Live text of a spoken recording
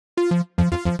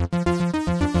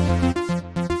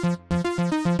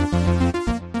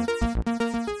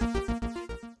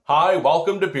Hi,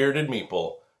 welcome to Bearded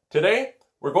Meeple. Today,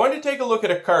 we're going to take a look at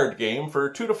a card game for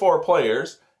 2 to 4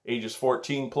 players, ages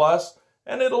 14 plus,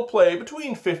 and it'll play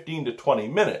between 15 to 20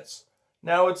 minutes.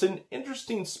 Now, it's an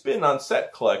interesting spin on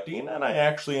set collecting, and I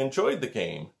actually enjoyed the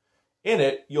game. In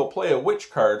it, you'll play a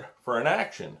witch card for an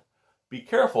action. Be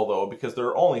careful though, because there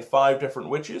are only 5 different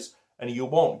witches, and you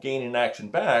won't gain an action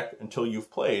back until you've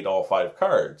played all 5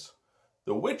 cards.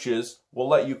 The witches will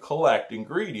let you collect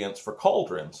ingredients for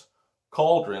cauldrons.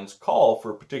 Cauldrons call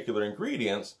for particular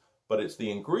ingredients, but it's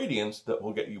the ingredients that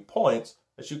will get you points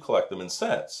as you collect them in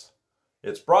sets.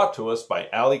 It's brought to us by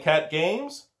Alley Cat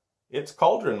Games. It's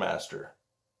Cauldron Master.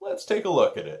 Let's take a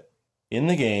look at it. In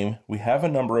the game, we have a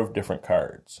number of different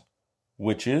cards: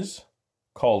 witches,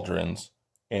 cauldrons,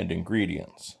 and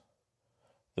ingredients.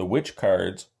 The witch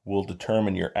cards will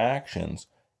determine your actions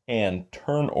and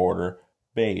turn order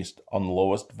based on the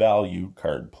lowest value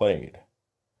card played.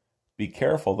 Be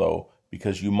careful though,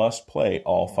 because you must play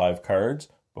all 5 cards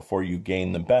before you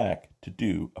gain them back to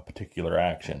do a particular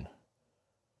action.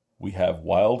 We have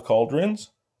wild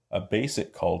cauldrons, a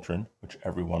basic cauldron, which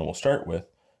everyone will start with,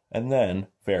 and then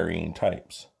varying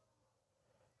types.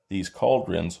 These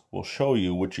cauldrons will show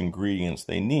you which ingredients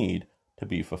they need to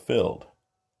be fulfilled.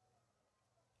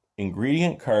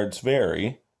 Ingredient cards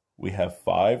vary. We have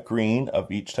 5 green of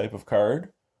each type of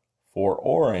card, 4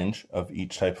 orange of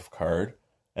each type of card,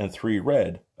 and 3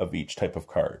 red of each type of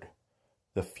card.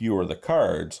 The fewer the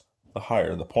cards, the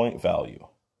higher the point value.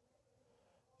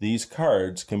 These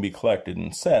cards can be collected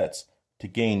in sets to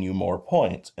gain you more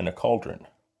points in a cauldron.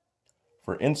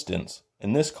 For instance,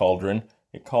 in this cauldron,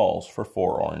 it calls for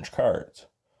 4 orange cards.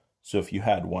 So if you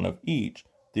had 1 of each,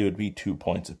 they would be 2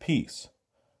 points apiece.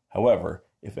 However,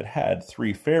 if it had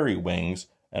 3 fairy wings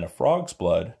and a frog's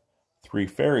blood, 3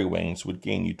 fairy wings would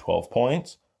gain you 12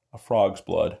 points, a frog's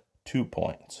blood 2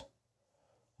 points.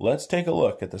 Let's take a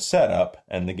look at the setup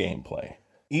and the gameplay.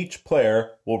 Each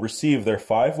player will receive their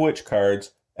 5 witch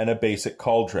cards and a basic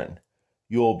cauldron.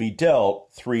 You will be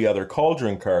dealt 3 other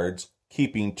cauldron cards,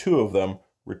 keeping 2 of them,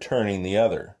 returning the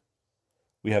other.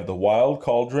 We have the wild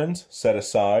cauldrons set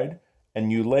aside,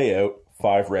 and you lay out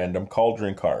 5 random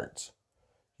cauldron cards.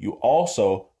 You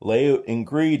also lay out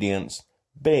ingredients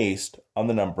based on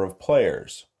the number of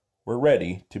players. We're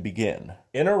ready to begin.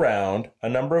 In a round, a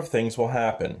number of things will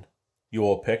happen. You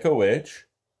will pick a witch,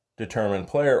 determine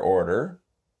player order,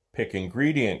 pick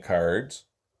ingredient cards,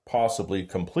 possibly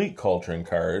complete cauldron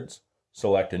cards,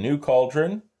 select a new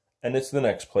cauldron, and it's the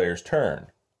next player's turn.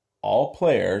 All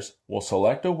players will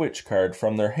select a witch card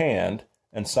from their hand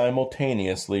and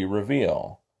simultaneously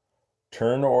reveal.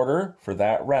 Turn order for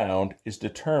that round is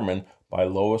determined by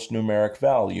lowest numeric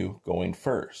value going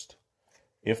first.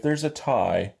 If there's a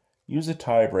tie, use a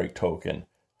tie-break token,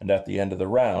 and at the end of the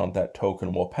round, that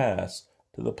token will pass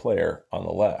to the player on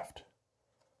the left.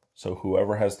 So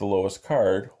whoever has the lowest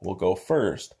card will go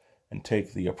first and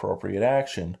take the appropriate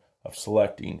action of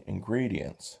selecting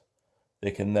ingredients.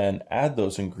 They can then add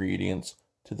those ingredients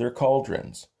to their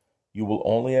cauldrons. You will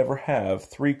only ever have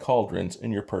 3 cauldrons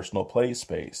in your personal play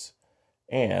space,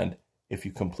 and if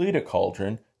you complete a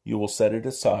cauldron, you will set it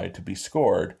aside to be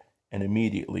scored and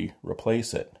immediately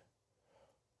replace it.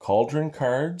 Cauldron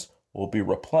cards will be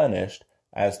replenished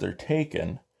as they're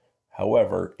taken.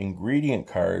 However, ingredient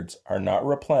cards are not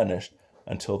replenished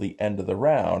until the end of the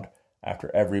round,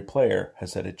 after every player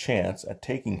has had a chance at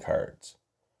taking cards.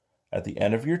 At the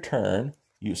end of your turn,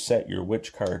 you set your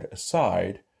witch card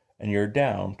aside, and you're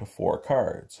down to 4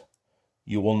 cards.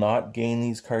 You will not gain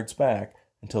these cards back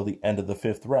until the end of the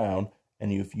 5th round,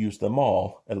 and you've used them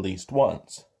all at least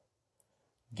once.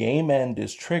 Game end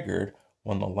is triggered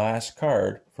when the last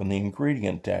card from the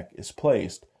ingredient deck is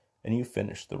placed and you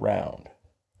finish the round.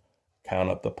 Count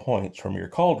up the points from your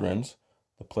cauldrons.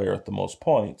 The player with the most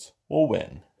points will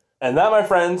win. And that, my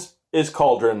friends, is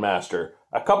Cauldron Master.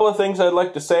 A couple of things I'd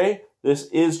like to say. This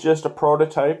is just a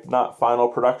prototype, not final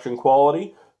production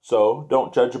quality, so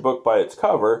don't judge a book by its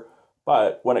cover,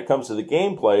 but when it comes to the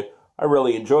gameplay, I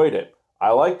really enjoyed it. I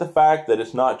like the fact that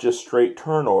it's not just straight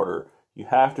turn order. You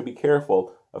have to be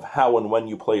careful of how and when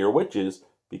you play your witches,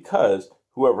 because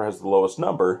whoever has the lowest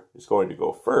number is going to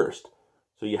go first.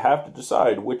 So you have to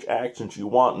decide which actions you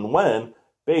want and when,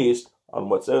 based on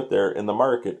what's out there in the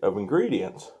market of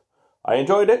ingredients. I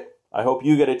enjoyed it. I hope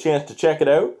you get a chance to check it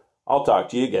out. I'll talk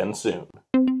to you again soon.